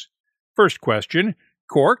whiskeys. First question,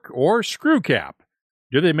 cork or screw cap?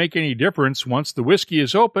 Do they make any difference once the whiskey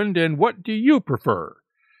is opened, and what do you prefer?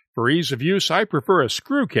 For ease of use, I prefer a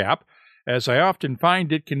screw cap, as I often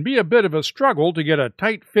find it can be a bit of a struggle to get a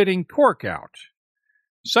tight-fitting cork out.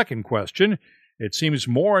 Second question, it seems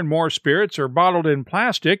more and more spirits are bottled in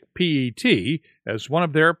plastic, PET, as one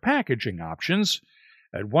of their packaging options.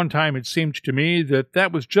 At one time it seemed to me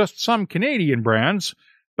that was just some Canadian brands,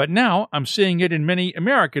 but now I'm seeing it in many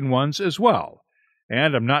American ones as well.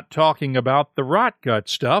 And I'm not talking about the rot gut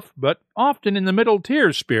stuff, but often in the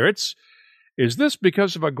middle-tier spirits. Is this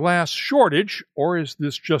because of a glass shortage, or is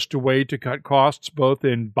this just a way to cut costs both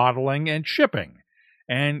in bottling and shipping?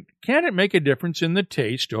 And can it make a difference in the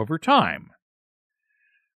taste over time?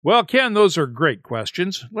 Well, Ken, those are great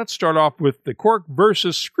questions. Let's start off with the cork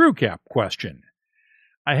versus screw cap question.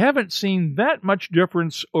 I haven't seen that much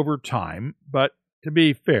difference over time, but to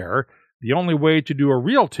be fair, the only way to do a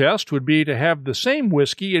real test would be to have the same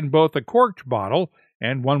whiskey in both a corked bottle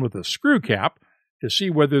and one with a screw cap, to see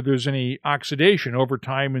whether there's any oxidation over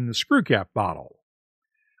time in the screw cap bottle.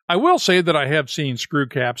 I will say that I have seen screw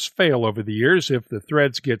caps fail over the years if the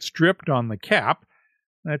threads get stripped on the cap.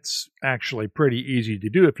 That's actually pretty easy to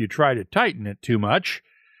do if you try to tighten it too much.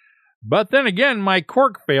 But then again, my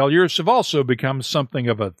cork failures have also become something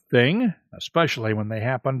of a thing, especially when they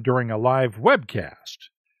happen during a live webcast.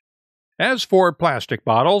 As for plastic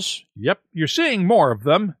bottles, yep, you're seeing more of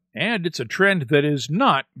them, and it's a trend that is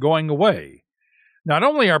not going away. Not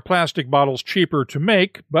only are plastic bottles cheaper to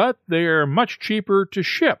make, but they are much cheaper to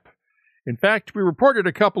ship. In fact, we reported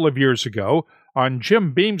a couple of years ago on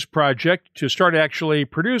Jim Beam's project to start actually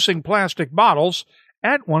producing plastic bottles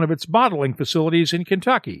at one of its bottling facilities in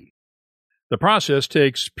Kentucky. The process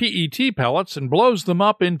takes PET pellets and blows them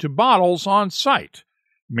up into bottles on site,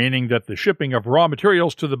 meaning that the shipping of raw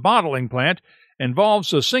materials to the bottling plant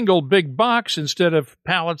involves a single big box instead of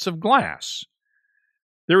pallets of glass.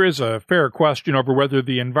 There is a fair question over whether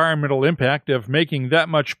the environmental impact of making that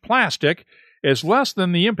much plastic is less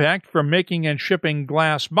than the impact from making and shipping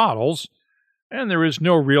glass bottles, and there is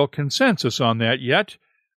no real consensus on that yet.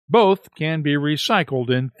 Both can be recycled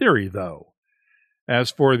in theory, though.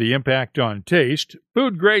 As for the impact on taste,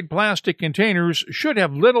 food-grade plastic containers should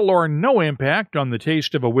have little or no impact on the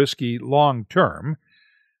taste of a whiskey long-term.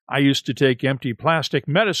 I used to take empty plastic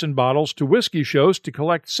medicine bottles to whiskey shows to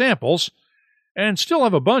collect samples, and still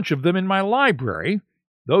have a bunch of them in my library.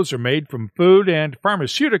 Those are made from food and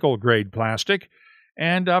pharmaceutical-grade plastic,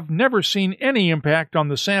 and I've never seen any impact on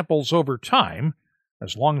the samples over time,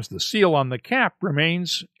 as long as the seal on the cap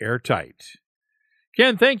remains airtight.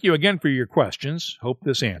 Ken, thank you again for your questions. Hope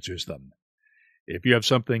this answers them. If you have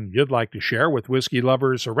something you'd like to share with whiskey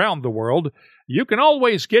lovers around the world, you can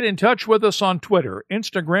always get in touch with us on Twitter,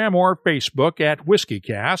 Instagram, or Facebook at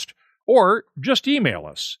WhiskeyCast, or just email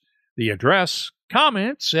us. The address,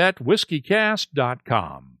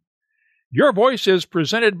 comments@whiskeycast.com. Your Voice is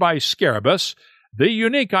presented by Scarabus, the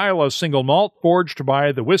unique Islay single malt forged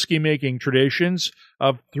by the whiskey-making traditions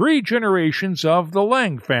of 3 generations of the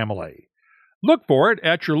Lang family. Look for it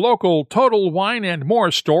at your local Total Wine and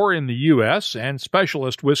More store in the U.S. and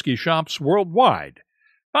specialist whiskey shops worldwide.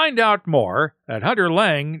 Find out more at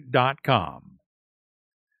hunterlang.com.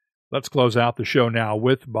 Let's close out the show now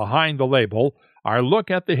with Behind the Label, our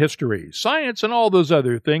look at the history, science, and all those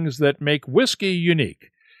other things that make whiskey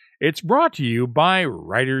unique. It's brought to you by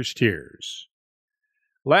Writer's Tears.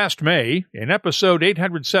 Last May, in episode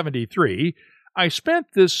 873, I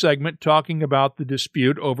spent this segment talking about the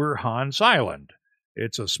dispute over Hans Island.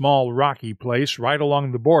 It's a small rocky place right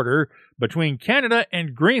along the border between Canada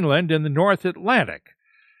and Greenland in the North Atlantic,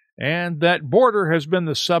 and that border has been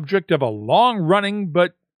the subject of a long-running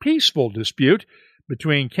but peaceful dispute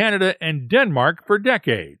between Canada and Denmark for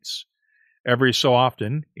decades. Every so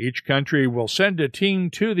often, each country will send a team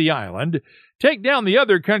to the island, take down the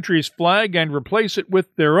other country's flag and replace it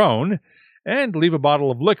with their own, and leave a bottle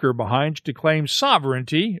of liquor behind to claim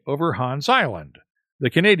sovereignty over Hans Island. The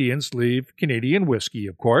Canadians leave Canadian whiskey,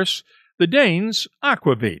 of course. The Danes,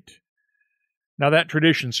 aquavit. Now, that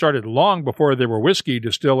tradition started long before there were whiskey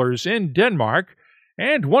distillers in Denmark,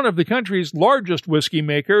 and one of the country's largest whiskey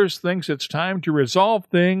makers thinks it's time to resolve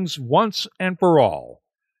things once and for all.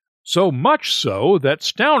 So much so that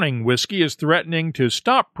Stauning whiskey is threatening to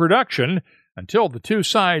stop production until the two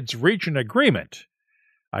sides reach an agreement.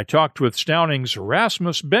 I talked with Stauning's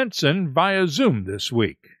Rasmus Benson via Zoom this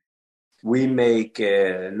week. We make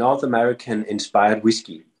North American-inspired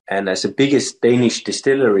whiskey, and as the biggest Danish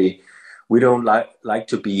distillery, we don't like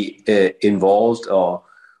to be involved or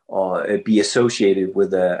be associated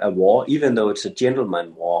with a war, even though it's a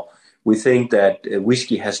gentleman war. We think that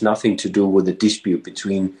whiskey has nothing to do with the dispute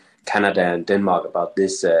between Canada and Denmark about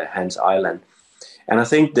this Hans Island. And I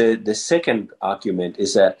think the second argument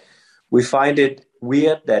is that we find it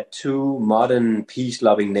weird that two modern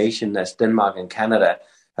peace-loving nations as Denmark and Canada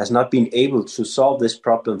has not been able to solve this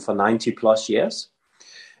problem for 90 plus years.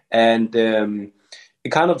 And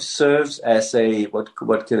it kind of serves as a, what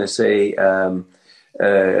can I say,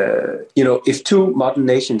 if two modern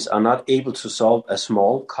nations are not able to solve a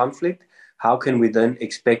small conflict, how can we then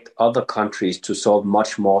expect other countries to solve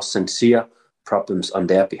much more sincere problems on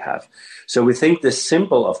their behalf? So we think the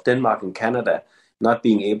symbol of Denmark and Canada not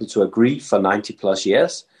being able to agree for 90 plus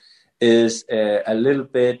years is a little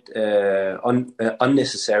bit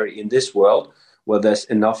unnecessary in this world where there's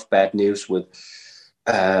enough bad news with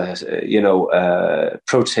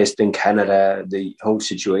protest in Canada, the whole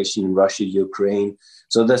situation in Russia, Ukraine.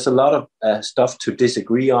 So there's a lot of stuff to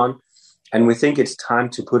disagree on. And we think it's time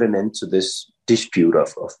to put an end to this dispute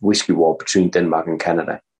of whiskey war between Denmark and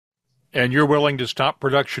Canada. And you're willing to stop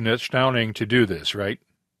production at Stauning to do this, right?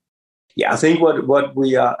 Yeah, I think what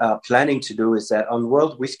we are planning to do is that on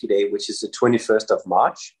World Whiskey Day, which is the 21st of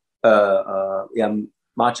March,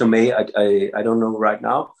 March or May, I don't know right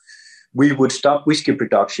now, we would stop whiskey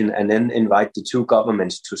production and then invite the two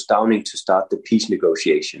governments to Stauning to start the peace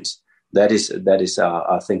negotiations. That is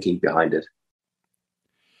our thinking behind it.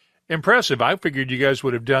 Impressive. I figured you guys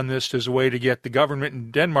would have done this as a way to get the government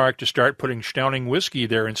in Denmark to start putting Stauning whiskey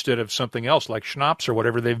there instead of something else like schnapps or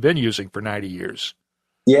whatever they've been using for 90 years.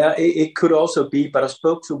 Yeah, it could also be, but I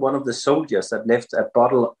spoke to one of the soldiers that left a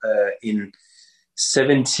bottle in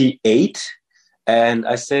 78, and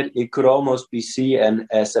I said it could almost be seen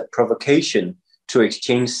as a provocation to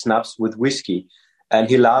exchange schnapps with whiskey. And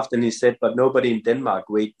he laughed and he said, but nobody in Denmark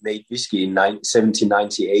made whiskey in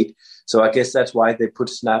 1798. So I guess that's why they put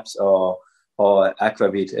schnapps or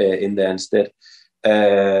aquavit in there instead.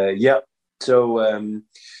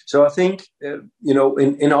 So I think,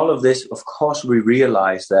 in all of this, of course, we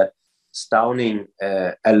realize that Stauning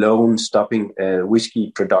alone, stopping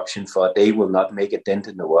whiskey production for a day will not make a dent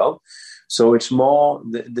in the world. So it's more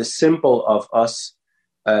the symbol of us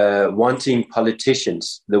wanting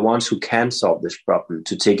politicians, the ones who can solve this problem,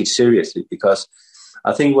 to take it seriously. Because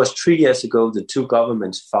I think it was 3 years ago, the two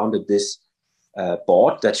governments founded this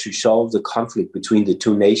board that should solve the conflict between the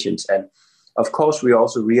two nations. And of course, we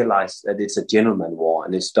also realize that it's a gentleman war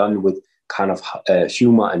and it's done with kind of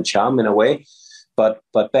humor and charm in a way. But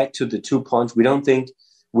back to the 2 points, we don't think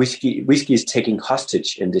whiskey is taking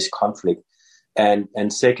hostage in this conflict.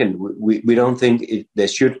 And second, we don't think there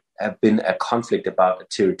should have been a conflict about a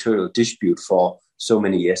territorial dispute for so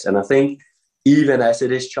many years. And I think even as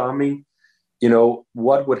it is charming,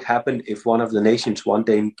 what would happen if one of the nations one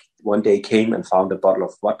day came and found a bottle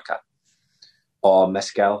of vodka or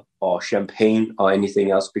mezcal or champagne or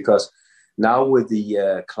anything else? Because now with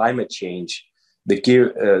the climate change,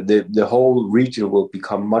 the whole region will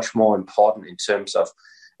become much more important in terms of,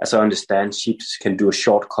 as I understand, ships can do a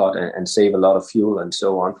shortcut and save a lot of fuel and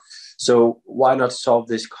so on. So why not solve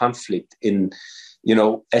this conflict in,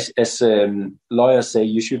 as lawyers say,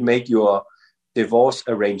 you should make your divorce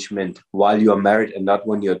arrangement while you are married and not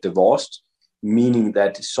when you're divorced, meaning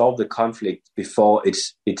that solve the conflict before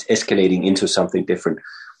it's escalating into something different.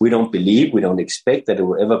 We don't expect that it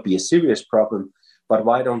will ever be a serious problem, but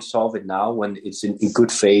why don't solve it now when it's in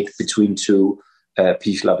good faith between two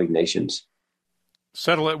peace-loving nations?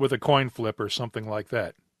 Settle it with a coin flip or something like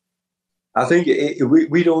that. I think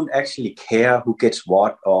we don't actually care who gets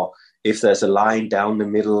what, or if there's a line down the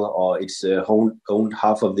middle, or it's owned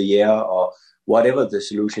half of the year, or whatever the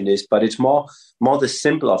solution is. But it's more the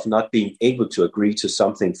symbol of not being able to agree to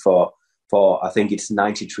something for I think it's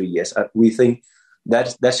 93 years. We think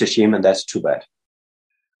that's a shame, and that's too bad.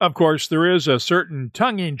 Of course, there is a certain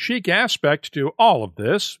tongue-in-cheek aspect to all of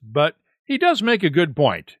this, but he does make a good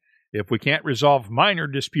point. If we can't resolve minor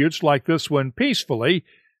disputes like this one peacefully,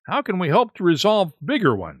 how can we hope to resolve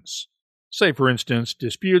bigger ones? Say, for instance,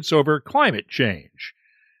 disputes over climate change.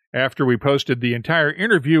 After we posted the entire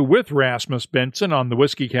interview with Rasmus Benson on the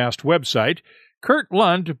WhiskyCast website, Kurt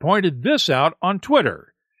Lund pointed this out on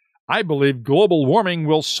Twitter. I believe global warming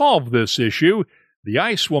will solve this issue. The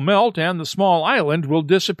ice will melt and the small island will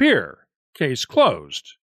disappear. Case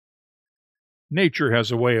closed. Nature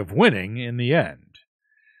has a way of winning in the end.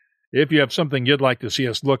 If you have something you'd like to see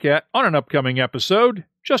us look at on an upcoming episode,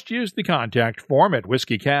 just use the contact form at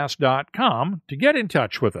whiskycast.com to get in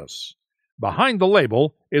touch with us. Behind the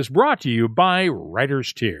Label is brought to you by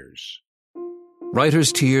Writer's Tears.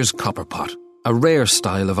 Writer's Tears Copper Pot, a rare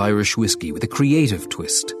style of Irish whiskey with a creative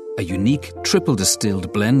twist. A unique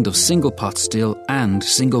triple-distilled blend of single pot still and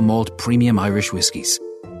single malt premium Irish whiskies.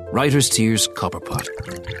 Writer's Tears Copper Pot.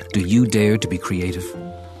 Do you dare to be creative?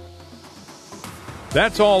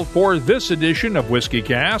 That's all for this edition of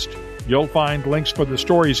WhiskyCast. You'll find links for the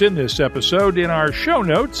stories in this episode in our show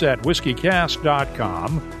notes at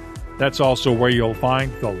whiskycast.com. That's also where you'll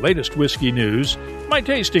find the latest whiskey news, my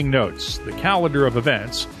tasting notes, the calendar of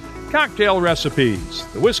events, cocktail recipes,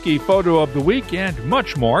 the whiskey photo of the week, and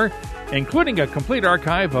much more, including a complete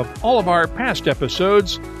archive of all of our past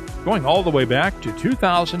episodes going all the way back to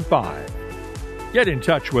 2005. Get in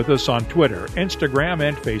touch with us on Twitter, Instagram,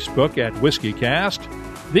 and Facebook at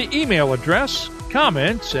WhiskyCast. The email address,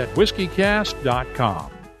 comments at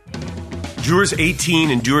whiskycast.com. Dewar's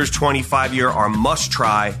 18 and Dewar's 25 year are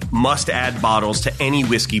must-try, must-add bottles to any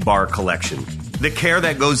whiskey bar collection. The care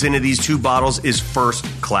that goes into these two bottles is first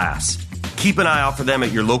class. Keep an eye out for them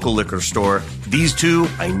at your local liquor store. These two,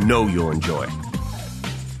 I know you'll enjoy.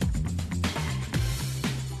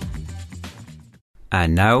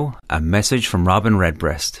 And now, a message from Robin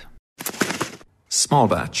Redbreast. Small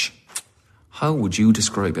batch. How would you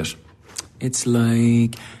describe it? It's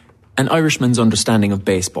like an Irishman's understanding of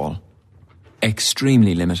baseball.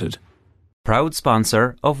 Extremely limited. Proud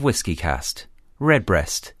sponsor of WhiskyCast.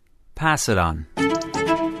 Redbreast. Pass it on.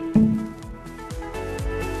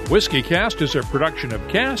 WhiskyCast is a production of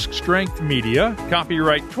Cask Strength Media,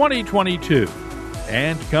 copyright 2022,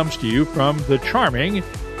 and comes to you from the charming,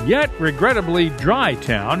 yet regrettably dry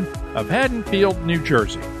town of Haddonfield, New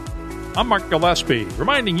Jersey. I'm Mark Gillespie,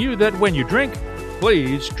 reminding you that when you drink,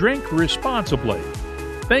 please drink responsibly.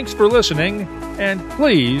 Thanks for listening, and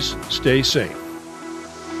please stay safe.